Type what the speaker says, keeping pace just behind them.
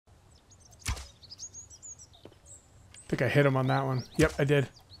think I hit him on that one. Yep, I did.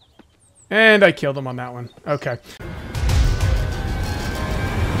 And I killed him on that one. Okay.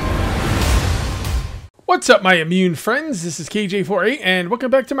 What's up, my immune friends? This is KJ48, and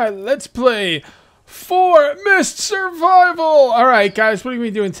welcome back to my Let's Play for Mist Survival. All right, guys, what are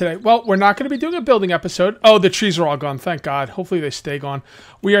we doing today? Well, we're not going to be doing a building episode. Oh, the trees are all gone. Thank God. Hopefully they stay gone.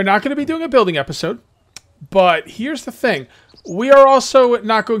 We are not going to be doing a building episode, but here's the thing. We are also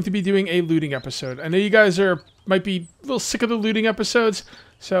not going to be doing a looting episode. I know you guys might be a little sick of the looting episodes.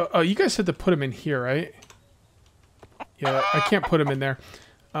 So, oh, you guys had to put them in here, right? Yeah, I can't put them in there.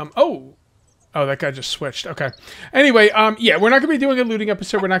 Oh, that guy just switched. Okay. Anyway, yeah, we're not going to be doing a looting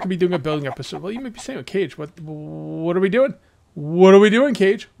episode. We're not going to be doing a building episode. Well, you might be saying, oh, Cage, what are we doing? What are we doing,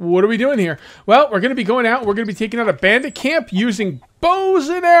 Cage? What are we doing here? Well, we're going to be going out. We're going to be taking out a bandit camp using bows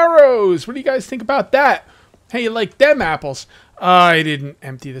and arrows. What do you guys think about that? Hey, you like them apples? I didn't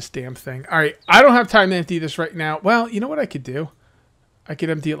empty this damn thing. All right, I don't have time to empty this right now. Well, you know what I could do? I could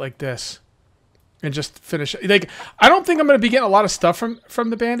empty it like this and just finish it. Like, I don't think I'm going to be getting a lot of stuff from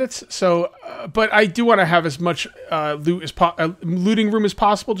the bandits. So, but I do want to have as much looting room as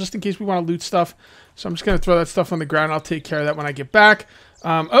possible, just in case we want to loot stuff. So I'm just going to throw that stuff on the ground. I'll take care of that when I get back.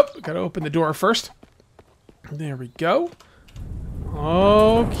 Oh, got to open the door first. There we go.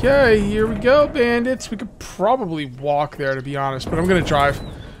 Okay, here we go, bandits. We could probably walk there, to be honest, but I'm going to drive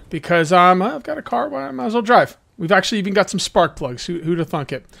because I've got a car. Well, I might as well drive. We've actually even got some spark plugs. Who'd have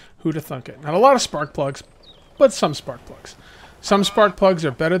thunk it? Who'd have thunk it? Not a lot of spark plugs, but some spark plugs. Some spark plugs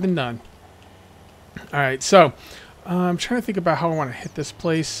are better than none. All right, so I'm trying to think about how I want to hit this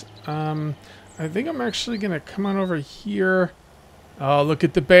place. I think I'm actually going to come on over here. Oh, look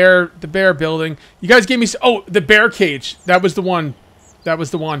at the bear building. You guys gave me... Oh, the bear cage. That was the one. That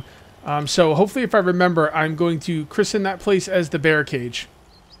was the one. So hopefully, if I remember, I'm going to christen that place as the bear cage.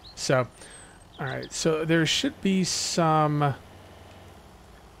 So, all right. So there should be some...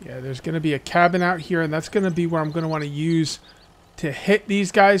 Yeah, there's going to be a cabin out here, and that's going to be where I'm going to want to use to hit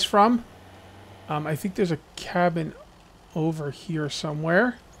these guys from. I think there's a cabin over here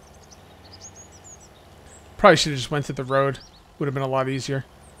somewhere. Probably should have just went to the road. Would have been a lot easier.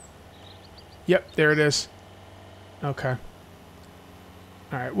 Yep, there it is. Okay.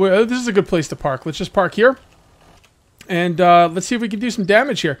 Alright, well, this is a good place to park. Let's just park here. And let's see if we can do some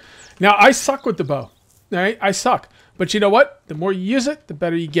damage here. Now, I suck with the bow. Alright, I suck. But you know what? The more you use it, the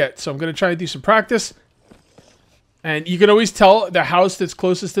better you get. So I'm going to try to do some practice. And you can always tell the house that's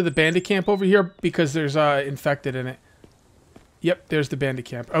closest to the bandit camp over here because there's infected in it. Yep, there's the bandit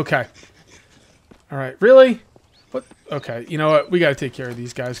camp. Okay. Alright, really? What? Okay, you know what? We got to take care of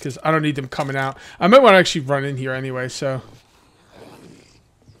these guys because I don't need them coming out. I might want to actually run in here anyway, so...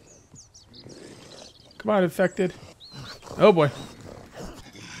 Come on, infected. Oh, boy.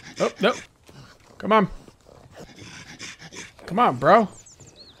 Oh, no. Come on. Come on, bro.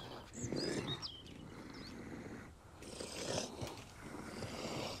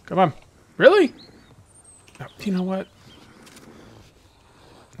 Come on. Really? Oh, you know what?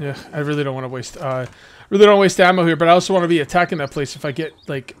 Yeah, I really don't want to waste... really don't waste ammo here, but I also want to be attacking that place if I get,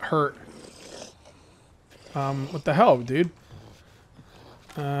 like, hurt. What the hell, dude?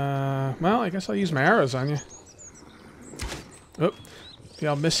 Well, I guess I'll use my arrows on you. Oh, yeah,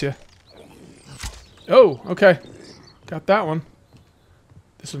 I'll miss you. Oh, okay. Got that one.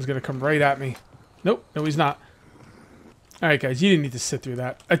 This one's gonna come right at me. Nope, no, he's not. Alright, guys, you didn't need to sit through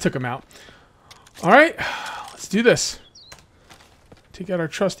that. I took him out. Alright, let's do this. Take out our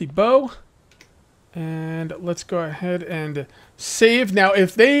trusty bow. And let's go ahead and save. Now,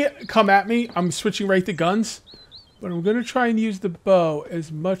 if they come at me, I'm switching right to guns. But I'm going to try and use the bow as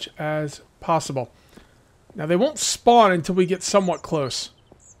much as possible. Now, they won't spawn until we get somewhat close.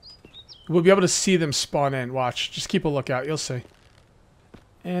 We'll be able to see them spawn in. Watch. Just keep a lookout. You'll see.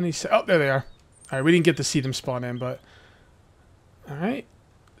 And he said, oh, there they are. All right, we didn't get to see them spawn in, but... All right.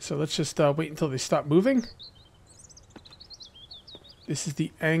 So let's just wait until they stop moving. This is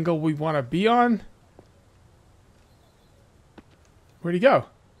the angle we want to be on. Where'd he go?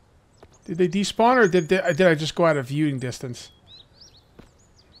 Did they despawn or did I just go out of viewing distance?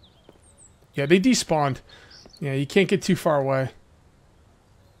 Yeah, they despawned. Yeah, you can't get too far away.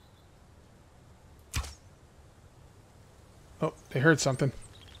 Oh, they heard something.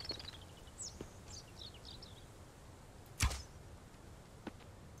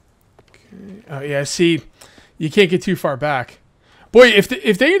 Okay. Oh, yeah, see, you can't get too far back. Boy, if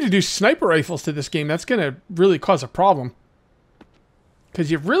they introduce sniper rifles to this game, that's going to really cause a problem. Because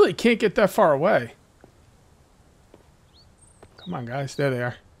you really can't get that far away. Come on, guys. There they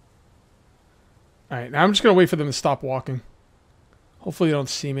are. Alright, now I'm just going to wait for them to stop walking. Hopefully they don't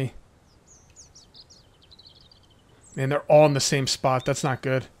see me. Man, they're all in the same spot. That's not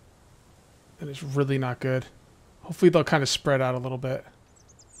good. That is really not good. Hopefully they'll kind of spread out a little bit.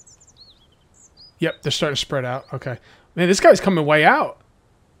 Yep, they're starting to spread out. Okay. Man, this guy's coming way out.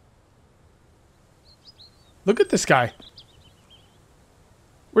 Look at this guy.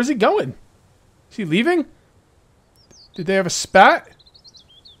 Where's he going? Is he leaving? Did they have a spat?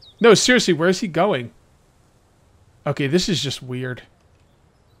 No, seriously, where's he going? Okay, this is just weird.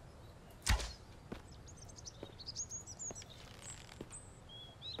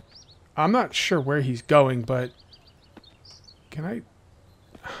 I'm not sure where he's going, but... Can I...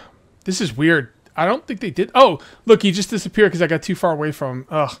 This is weird. I don't think they did... Oh, look, he just disappeared because I got too far away from him.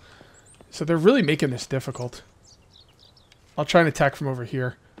 Ugh. So they're really making this difficult. I'll try and attack from over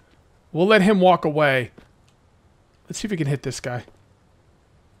here. We'll let him walk away. Let's see if we can hit this guy.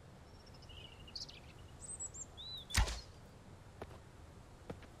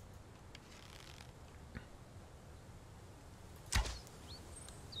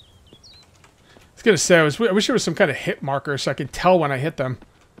 I was going to say, I wish there was some kind of hit marker so I could tell when I hit them.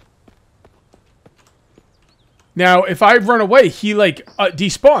 Now, if I run away, he, like,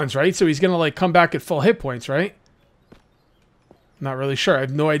 despawns, right? So he's going to, like, come back at full hit points, right? Not really sure. I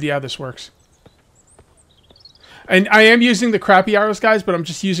have no idea how this works. And I am using the crappy arrows, guys, but I'm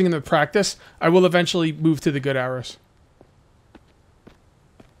just using them to practice. I will eventually move to the good arrows.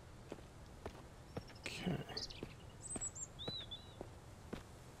 Okay.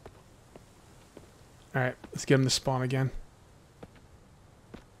 Alright, let's get him to spawn again.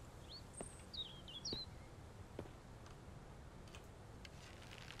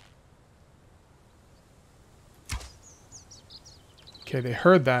 Okay, they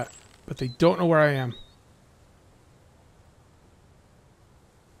heard that, but they don't know where I am.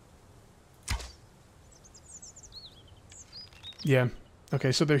 Yeah.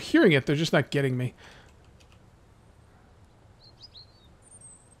 Okay, so they're hearing it, they're just not getting me.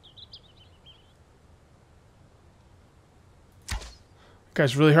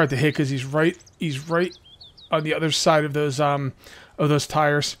 Guy's really hard to hit because he's right on the other side of those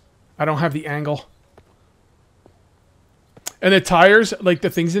tires. I don't have the angle. And the tires, like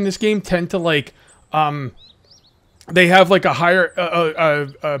the things in this game, tend to like, they have like a higher,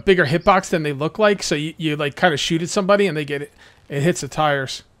 a bigger hitbox than they look like. So you like kind of shoot at somebody and they get it. It hits the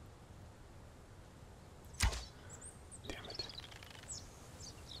tires. Damn it!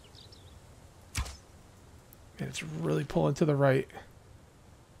 And it's really pulling to the right.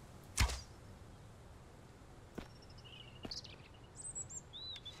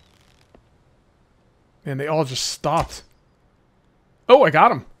 Man, they all just stopped. Oh, I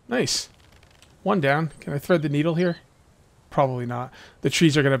got him. Nice. One down. Can I thread the needle here? Probably not. The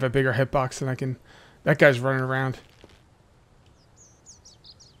trees are going to have a bigger hitbox than I can... That guy's running around.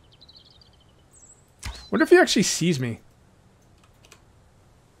 Wonder if he actually sees me.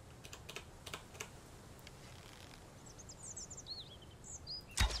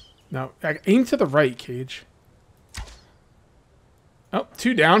 No. Aim to the right, Cage. Oh,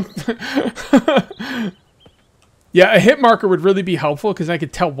 2 down. Yeah, a hit marker would really be helpful because I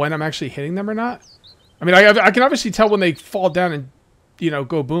could tell when I'm actually hitting them or not. I mean, I can obviously tell when they fall down and, you know,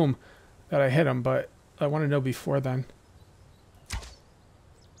 go boom that I hit them, but I want to know before then.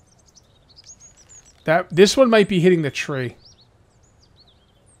 This one might be hitting the tree.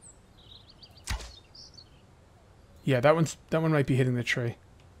 Yeah, that one might be hitting the tree.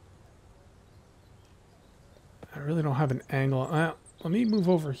 I really don't have an angle. Let me move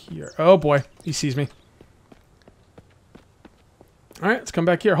over here. Oh boy, he sees me. Alright, let's come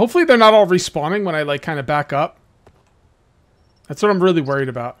back here. Hopefully they're not all respawning when I, like, kind of back up. That's what I'm really worried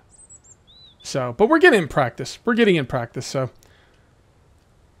about. So, but we're getting in practice. We're getting in practice, so...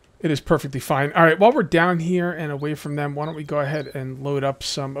 It is perfectly fine. Alright, while we're down here and away from them, why don't we go ahead and load up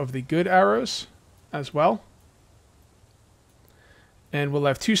some of the good arrows as well. And we'll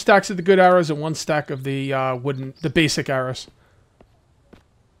have 2 stacks of the good arrows and 1 stack of the the basic arrows.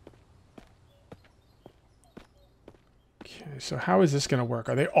 Okay, so how is this going to work?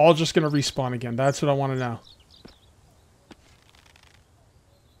 Are they all just going to respawn again? That's what I want to know.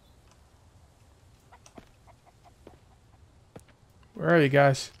 Where are you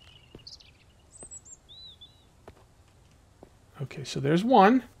guys? Okay, so there's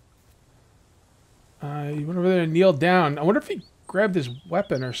one. He went over there and kneeled down. I wonder if he grabbed his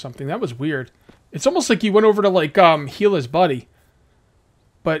weapon or something. That was weird. It's almost like he went over to, like, heal his buddy.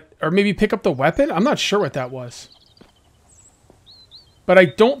 But, or maybe pick up the weapon? I'm not sure what that was. But I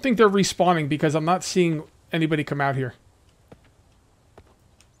don't think they're respawning because I'm not seeing anybody come out here.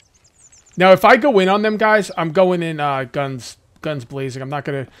 Now, if I go in on them, guys, I'm going in guns blazing. I'm not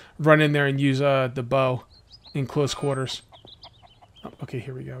going to run in there and use the bow. in close quarters. Oh, okay,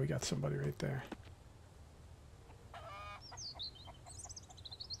 here we go. We got somebody right there.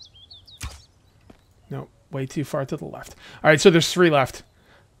 Nope, way too far to the left. All right, so there's 3 left.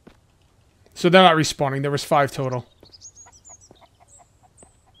 So they're not respawning. There was 5 total.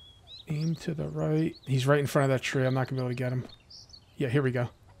 Aim to the right. He's right in front of that tree. I'm not going to be able to get him. Yeah, here we go.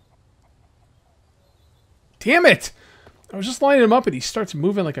 Damn it! I was just lining him up and he starts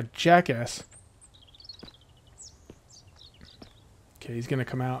moving like a jackass. Okay, he's going to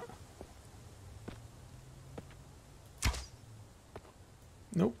come out.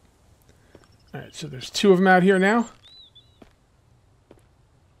 Nope. Alright, so there's 2 of them out here now.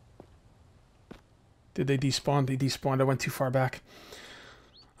 Did they despawn? They despawned. I went too far back.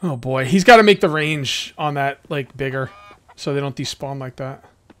 Oh boy, he's got to make the range on that like bigger so they don't despawn like that.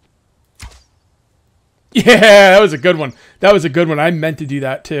 Yeah, that was a good one. That was a good one. I meant to do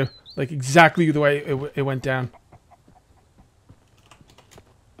that too. Like exactly the way it went down.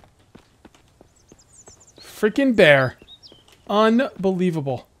 Freaking bear.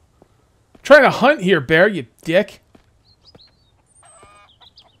 Unbelievable. Trying to hunt here, bear, you dick.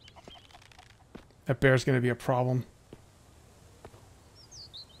 That bear's going to be a problem.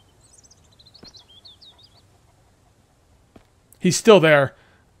 He's still there.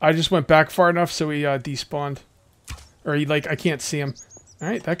 I just went back far enough so he despawned. Or he, like, I can't see him.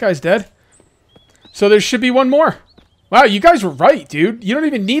 Alright, that guy's dead. So there should be one more. Wow, you guys were right, dude. You don't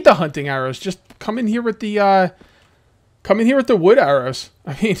even need the hunting arrows. Just come in here with the, wood arrows.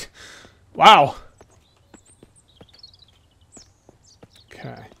 I mean, wow.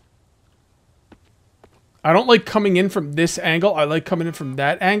 Okay. I don't like coming in from this angle. I like coming in from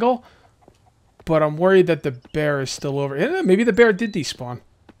that angle. But I'm worried that the bear is still over. Yeah, maybe the bear did despawn.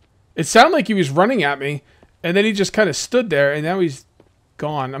 It sounded like he was running at me. And then he just kind of stood there. And now he's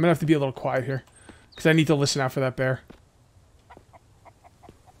gone. I'm going to have to be a little quiet here. Because I need to listen out for that bear.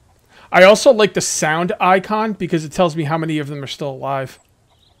 I also like the sound icon. Because it tells me how many of them are still alive.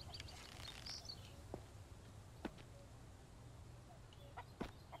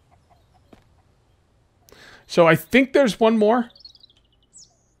 So I think there's one more.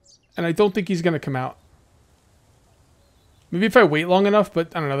 And I don't think he's going to come out. Maybe if I wait long enough,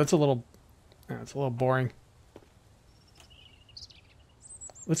 but I don't know. That's a little, it's a little boring.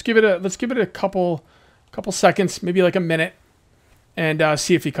 Let's give it a couple seconds, maybe like a minute, and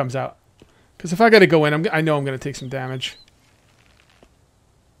see if he comes out. Because if I got to go in, I know I'm going to take some damage.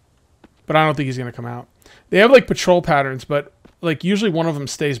 But I don't think he's going to come out. They have like patrol patterns, but like usually one of them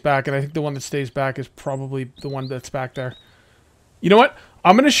stays back, and I think the one that stays back is probably the one that's back there. You know what?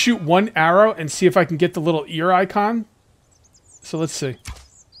 I'm going to shoot one arrow and see if I can get the little ear icon. So let's see.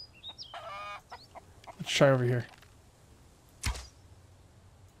 Let's try over here.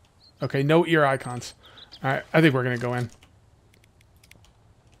 Okay, no ear icons. Alright, I think we're going to go in.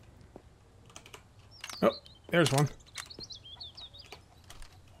 Oh, there's one.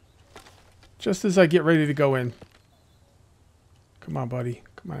 Just as I get ready to go in. Come on, buddy.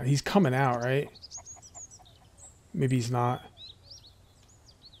 Come on. He's coming out, right? Maybe he's not.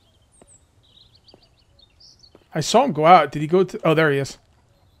 I saw him go out. Did he go to... Oh, there he is.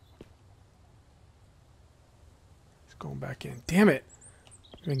 He's going back in. Damn it.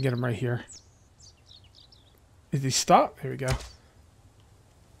 We can get him right here. Did he stop? Here we go.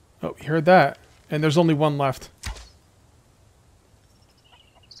 Oh, you heard that. And there's only one left.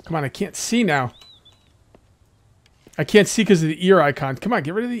 Come on, I can't see now. I can't see because of the ear icon. Come on,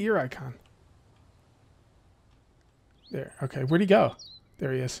 get rid of the ear icon. There. Okay, where'd he go?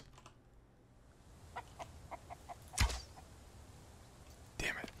 There he is.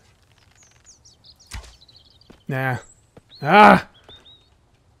 Damn it. Nah. Ah!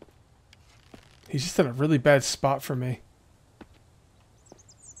 He's just in a really bad spot for me.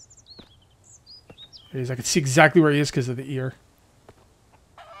 There he is. I can see exactly where he is because of the ear.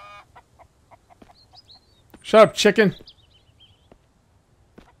 Shut up, chicken.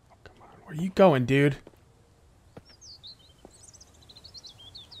 Come on, where are you going, dude?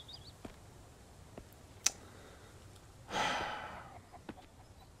 I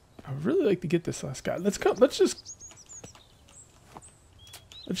would really like to get this last guy. Let's go. Let's just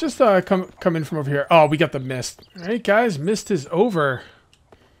come in from over here. Oh, we got the mist. All right, guys, mist is over.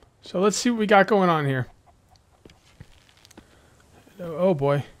 So let's see what we got going on here. Oh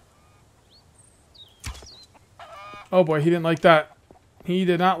boy. Oh boy, he didn't like that. He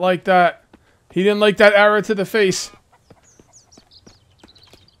did not like that. He didn't like that arrow to the face.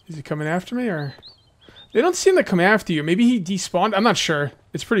 Is he coming after me, or? They don't seem to come after you. Maybe he despawned. I'm not sure.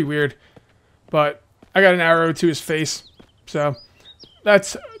 It's pretty weird. But I got an arrow to his face. So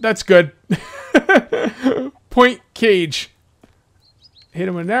that's good. Point cage. Hit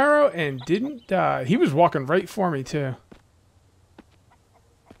him with an arrow and didn't die. He was walking right for me, too.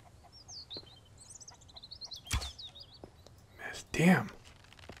 Damn.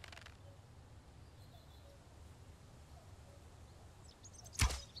 I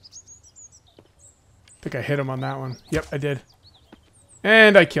think I hit him on that one. Yep, I did.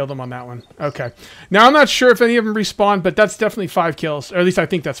 And I killed him on that one. Okay. Now, I'm not sure if any of them respawn, but that's definitely 5 kills. Or at least I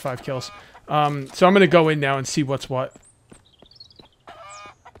think that's 5 kills. So I'm going to go in now and see what's what.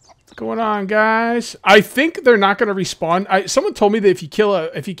 What's going on, guys? I think they're not going to respawn. Someone told me that if you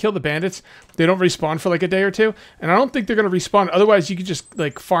kill the bandits, they don't respawn for like a day or two. And I don't think they're going to respawn. Otherwise, you could just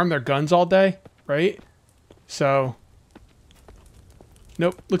like farm their guns all day, right? So,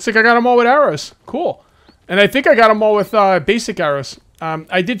 nope. Looks like I got them all with arrows. Cool. And I think I got them all with basic arrows.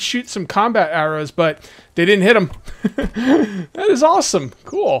 I did shoot some combat arrows, but they didn't hit them. That is awesome.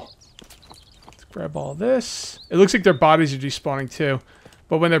 Cool. Let's grab all this. It looks like their bodies are despawning too.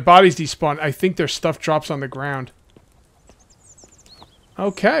 But when their bodies despawn, I think their stuff drops on the ground.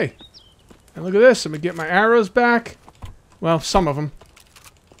 Okay. And look at this. I'm going to get my arrows back. Well, some of them.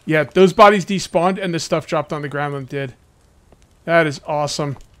 Yeah, those bodies despawned and the stuff dropped on the ground when it did. That is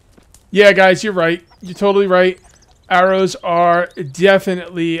awesome. Yeah, guys, you're right. You're totally right. Arrows are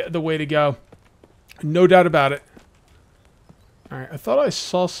definitely the way to go. No doubt about it. Alright, I thought I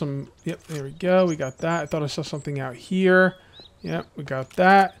saw some... Yep, there we go. We got that. I thought I saw something out here. Yep, we got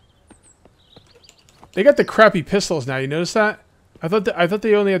that. They got the crappy pistols now. You notice that? I thought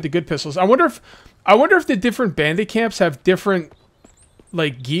they only had the good pistols. I wonder if the different bandit camps have different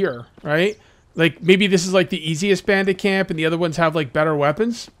like gear, right? Like maybe this is like the easiest bandit camp and the other ones have like better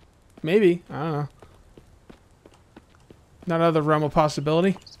weapons. Maybe. I don't know. Not out of the realm of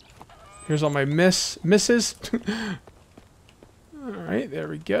possibility. Here's all my misses. Alright, there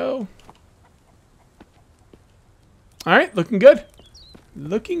we go. Alright, looking good.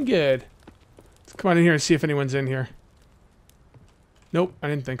 Looking good. Let's come on in here and see if anyone's in here. Nope, I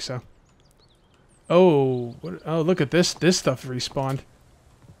didn't think so. Oh, oh, look at this. This stuff respawned.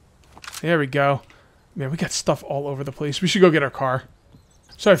 There we go. Man, we got stuff all over the place. We should go get our car.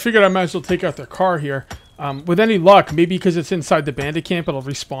 So I figured I might as well take out their car here. With any luck, maybe because it's inside the bandit camp, it'll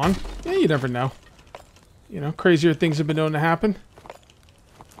respawn. Yeah, you never know. You know, crazier things have been known to happen.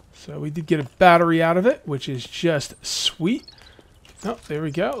 So we did get a battery out of it, which is just sweet. Oh, there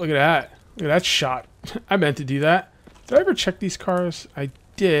we go. Look at that. Look at that shot. I meant to do that. Did I ever check these cars? I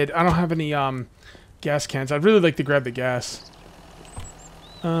did. I don't have any gas cans. I'd really like to grab the gas.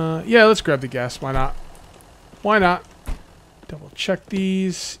 Yeah, let's grab the gas. Why not? Why not? Double check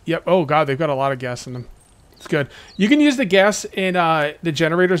these. Yep. Oh, God, they've got a lot of gas in them. It's good. You can use the gas in the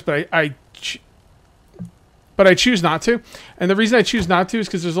generators, but I choose not to. And the reason I choose not to is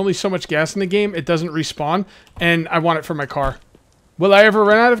because there's only so much gas in the game. It doesn't respawn, and I want it for my car. Will I ever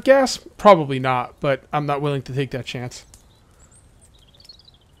run out of gas? Probably not, but I'm not willing to take that chance.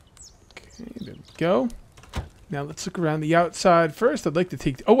 Okay, there we go. Now let's look around the outside first. I'd like to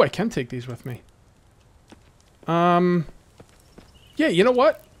take... Oh, I can take these with me. Yeah, you know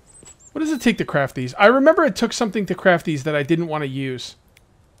what? What does it take to craft these? I remember it took something to craft these that I didn't want to use.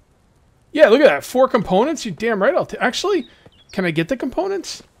 Yeah, look at that. 4 components? You're damn right. Actually, can I get the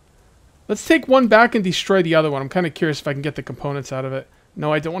components? Let's take one back and destroy the other one. I'm kind of curious if I can get the components out of it.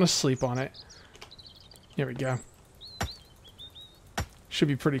 No, I don't want to sleep on it. Here we go. Should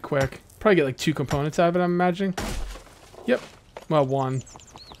be pretty quick. Probably get like 2 components out of it, I'm imagining. Yep. Well, 1.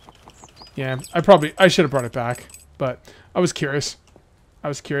 Yeah, I should have brought it back. But I was curious. I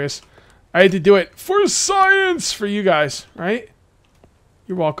was curious. I had to do it for science for you guys, right?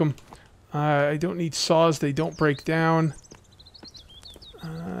 You're welcome. I don't need saws. They don't break down.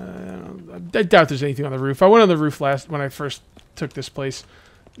 I doubt there's anything on the roof. I went on the roof when I first took this place.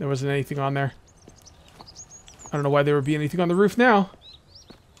 There wasn't anything on there. I don't know why there would be anything on the roof now.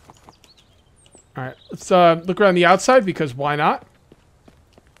 Alright, let's look around the outside because why not?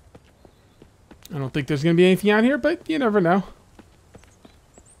 I don't think there's going to be anything out here, but you never know.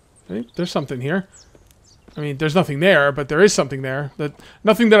 Okay, there's something here. I mean, there's nothing there, but there is something there.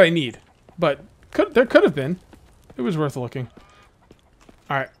 Nothing that I need. But there could have been. It was worth looking.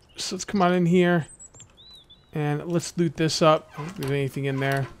 Alright, so let's come on in here. And let's loot this up. I don't think there's anything in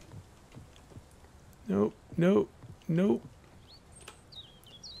there. Nope, nope, nope.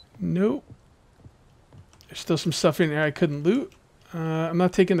 Nope. There's still some stuff in there I couldn't loot. I'm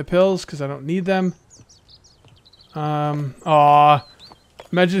not taking the pills because I don't need them. Aw.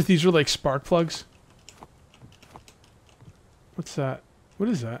 Imagine if these were like spark plugs. What's that? What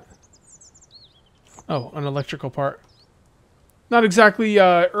is that? Oh, an electrical part. Not exactly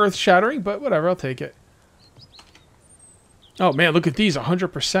earth-shattering, but whatever, I'll take it. Oh man, look at these,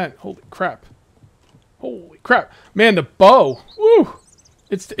 100%. Holy crap. Holy crap. Man, the bow. Woo!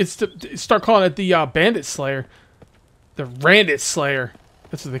 Start calling it the Bandit Slayer. The Randit Slayer.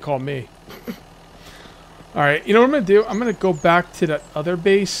 That's what they call me. Alright, you know what I'm going to do? I'm going to go back to that other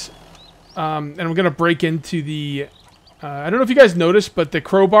base. And I'm going to break into the... I don't know if you guys noticed, but the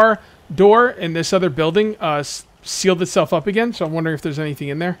crowbar door in this other building sealed itself up again. So I'm wondering if there's anything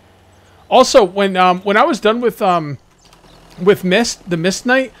in there. Also, when I was done with Mist, the Mist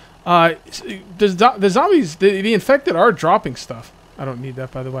Knight, the zombies, the infected are dropping stuff. I don't need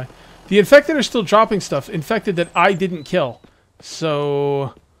that, by the way. The infected are still dropping stuff. Infected that I didn't kill.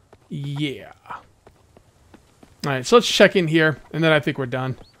 So, yeah. Alright, so let's check in here, and then I think we're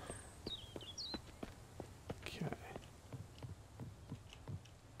done. Okay.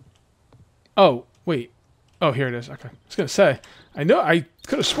 Oh, wait. Oh, here it is. Okay. I was going to say, I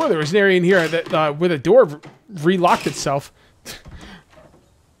could have swore there was an area in here that where the door relocked itself.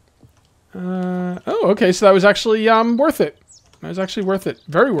 Oh, okay, so that was actually worth it. That was actually worth it.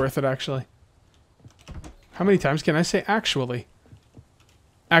 Very worth it, actually. How many times can I say actually?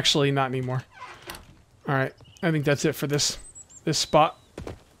 Actually, not anymore. Alright, I think that's it for this spot.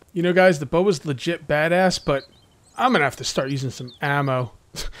 You know, guys, the bow was legit badass, but I'm gonna have to start using some ammo.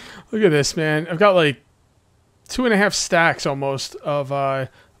 Look at this, man. I've got like 2.5 stacks almost of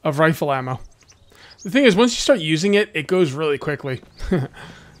rifle ammo. The thing is, once you start using it, it goes really quickly.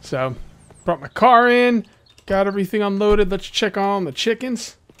 So, brought my car in, got everything unloaded. Let's check on the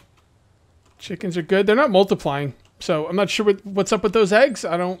chickens. Chickens are good. They're not multiplying, so I'm not sure what's up with those eggs.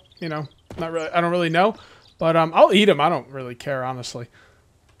 I don't, you know, I don't really know, but I'll eat them. I don't really care, honestly.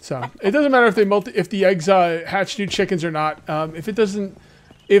 So it doesn't matter if the eggs hatch new chickens or not.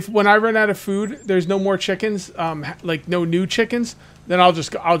 If when I run out of food, there's no more chickens, like no new chickens, then I'll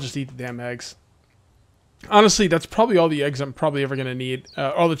just eat the damn eggs. Honestly, that's probably all the eggs I'm probably ever gonna need.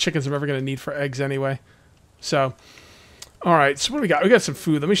 All the chickens I'm ever gonna need for eggs anyway. So, all right. So what do we got? We got some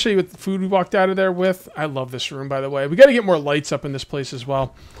food. Let me show you what the food we walked out of there with. I love this room, by the way. We got to get more lights up in this place as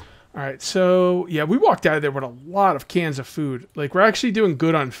well. All right. So yeah, we walked out of there with a lot of cans of food. Like we're actually doing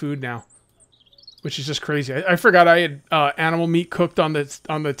good on food now, which is just crazy. I forgot I had animal meat cooked on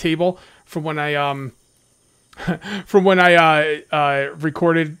the table from when I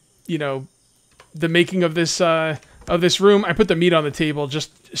recorded, you know, the making of this room. I put the meat on the table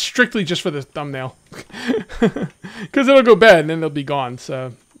strictly for the thumbnail, because it'll go bad and then it'll be gone.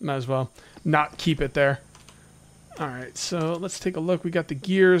 So might as well not keep it there. All right, so let's take a look. We got the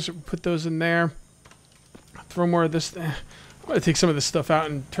gears. Put those in there. Throw more of this. I'm gonna take some of this stuff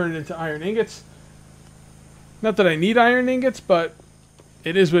out and turn it into iron ingots. Not that I need iron ingots, but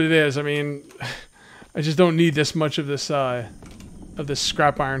it is what it is. I mean, I just don't need this much of this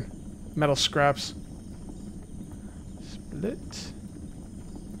scrap iron. Metal scraps. Split.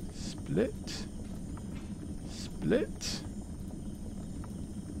 Split. Split.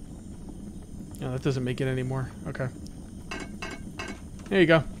 No, that doesn't make it anymore. Okay. There you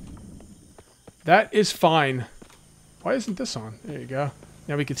go. That is fine. Why isn't this on? There you go.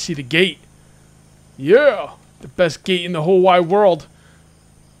 Now we can see the gate. Yeah! The best gate in the whole wide world.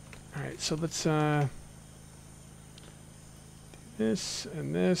 Alright, so let's this,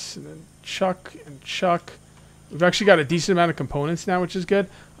 and then chuck and chuck. We've actually got a decent amount of components now, which is good.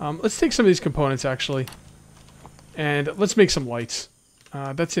 Let's take some of these components, actually. And let's make some lights.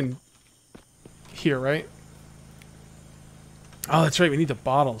 That's in here, right? Oh, that's right. We need the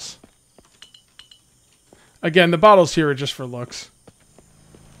bottles. Again, the bottles here are just for looks.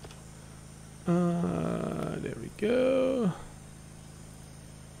 There we go.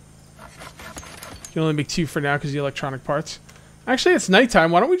 You can only make 2 for now because of the electronic parts. Actually, it's nighttime.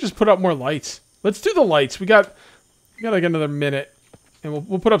 Why don't we just put up more lights? Let's do the lights. We got like another minute, and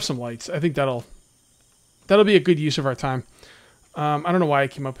we'll put up some lights. I think that'll be a good use of our time. I don't know why I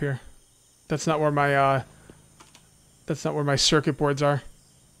came up here. That's not where my circuit boards are.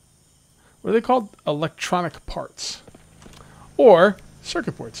 What are they called? Electronic parts, or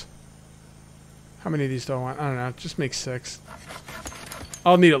circuit boards. How many of these do I want? I don't know. Just make 6.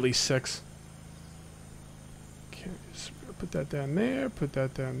 I'll need at least 6. Put that down there, put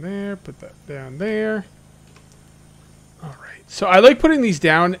that down there, put that down there. Alright, so I like putting these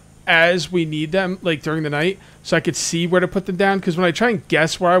down as we need them, like during the night, so I could see where to put them down, because when I try and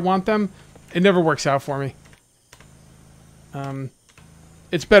guess where I want them, it never works out for me.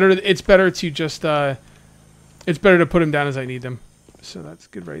 It's better to just, it's better to put them down as I need them. So that's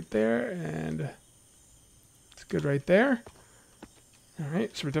good right there, and it's good right there.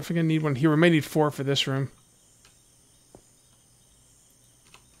 Alright, so we're definitely going to need one here. We may need 4 for this room.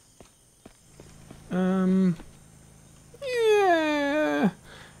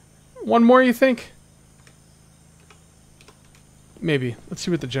 One more, you think? Maybe. Let's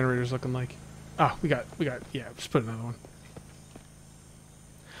see what the generator's looking like. Ah, we got, yeah, just put another one.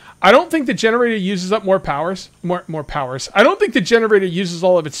 I don't think the generator uses up more powers. More powers. I don't think the generator uses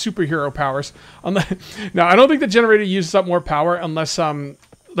all of its superhero powers. Unless, no, I don't think the generator uses up more power unless,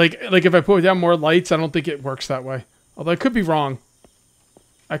 like if I put down more lights, I don't think it works that way. Although I could be wrong.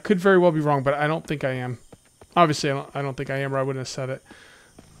 I could very well be wrong, but I don't think I am. Obviously, I don't think I am, or I wouldn't have said it.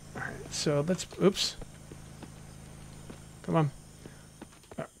 All right, so let's, oops. Come on.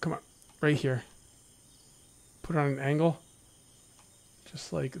 Come on. Right here. Put it on an angle.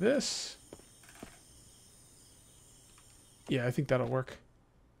 Just like this. Yeah, I think that'll work.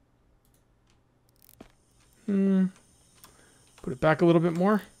 Put it back a little bit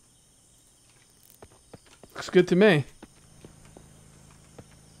more. Looks good to me.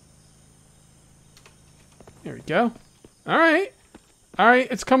 There we go. All right. All right,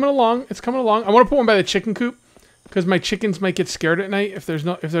 it's coming along. It's coming along. I want to put one by the chicken coop because my chickens might get scared at night if there's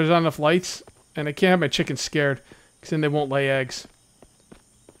not enough lights, and I can't have my chickens scared because then they won't lay eggs.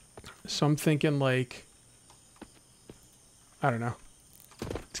 So I'm thinking like, I don't know.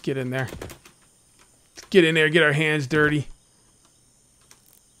 Let's get in there. Let's get in there, get our hands dirty.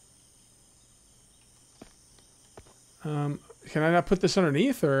 Can I not put this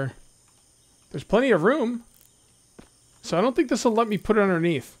underneath, or there's plenty of room. So I don't think this will let me put it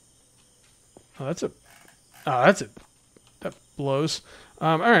underneath. Oh, that blows.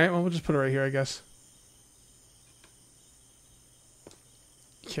 All right, well, we'll just put it right here, I guess.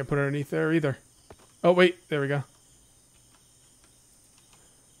 Can't put it underneath there either. Oh, wait, there we go.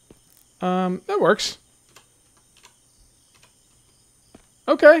 That works.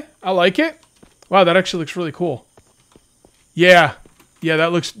 Okay, I like it. Wow, that actually looks really cool. Yeah,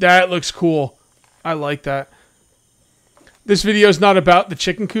 that looks cool. I like that. This video is not about the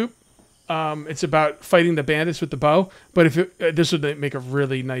chicken coop. It's about fighting the bandits with the bow. But if this would make a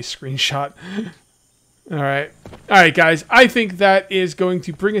really nice screenshot. All right, guys. I think that is going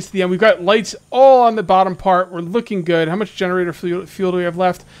to bring us to the end. We've got lights all on the bottom part. We're looking good. How much generator fuel do we have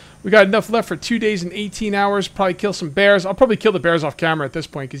left? We got enough left for 2 days and 18 hours. Probably kill some bears. I'll probably kill the bears off camera at this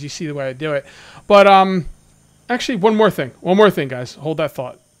point because you see the way I do it. But actually, one more thing. One more thing, guys. Hold that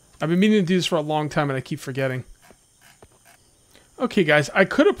thought. I've been meaning to do this for a long time, and I keep forgetting. Okay, guys. I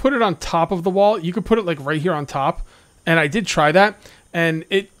could have put it on top of the wall. You could put it, like, right here on top. And I did try that. And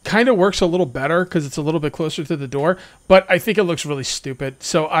it kind of works a little better because it's a little bit closer to the door. But I think it looks really stupid.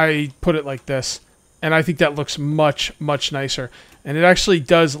 So I put it like this. And I think that looks much, much nicer. And it actually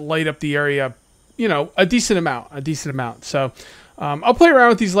does light up the area, you know, a decent amount. So I'll play around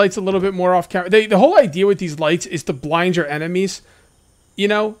with these lights a little bit more off camera. The whole idea with these lights is to blind your enemies, you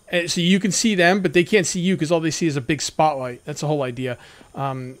know, so you can see them, but they can't see you because all they see is a big spotlight. That's the whole idea.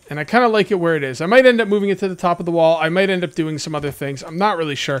 And I kind of like it where it is. I might end up moving it to the top of the wall. I might end up doing some other things. I'm not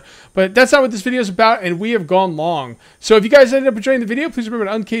really sure. But that's not what this video is about, and we have gone long. So if you guys ended up enjoying the video, please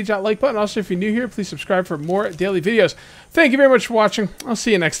remember to uncage that like button. Also, if you're new here, please subscribe for more daily videos. Thank you very much for watching. I'll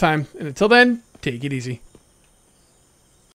see you next time. And until then, take it easy.